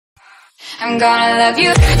I'm gonna love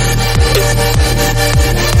you.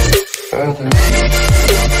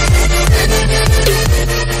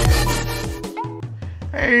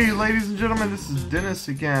 Hey ladies and gentlemen, this is Dennis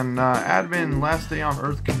again, admin Last Day on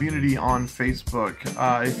Earth community on Facebook.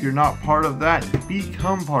 If you're not part of that,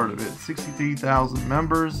 become part of it. 63,000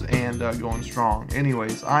 members and going strong.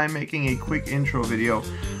 Anyways, I'm making a quick intro video.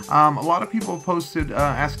 A lot of people posted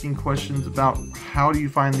asking questions about how do you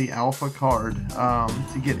find the alpha card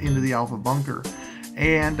to get into the alpha bunker.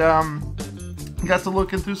 And got to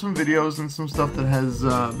looking through some videos and some stuff that has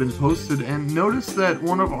been posted, and noticed that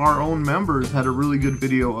one of our own members had a really good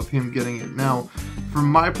video of him getting it. Now,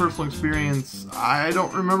 from my personal experience, I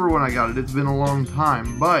don't remember when I got it. It's been a long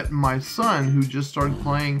time. But my son, who just started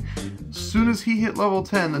playing, as soon as he hit level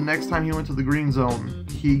 10, the next time he went to the green zone,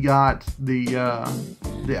 he got the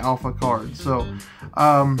alpha card. So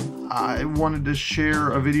I wanted to share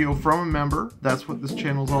a video from a member. That's what this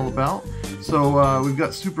channel is all about. So we've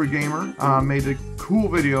got Super Gamer made a cool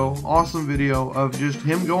video, awesome video of just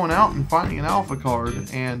him going out and finding an alpha card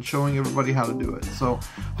and showing everybody how to do it. So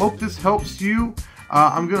hope this helps you.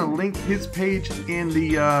 I'm gonna link his page in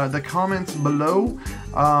the comments below.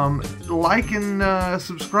 Like and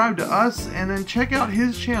subscribe to us, and then check out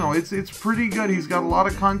his channel. It's pretty good. He's got a lot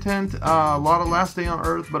of content, a lot of Last Day on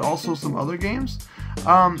Earth, but also some other games.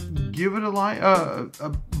 Give it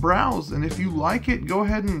a browse, and if you like it, go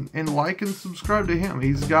ahead and like and subscribe to him.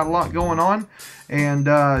 He's got a lot going on, and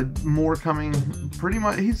more coming. Pretty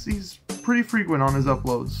much, he's pretty frequent on his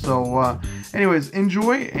uploads. So anyways,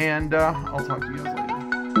 enjoy, and I'll talk to you guys later.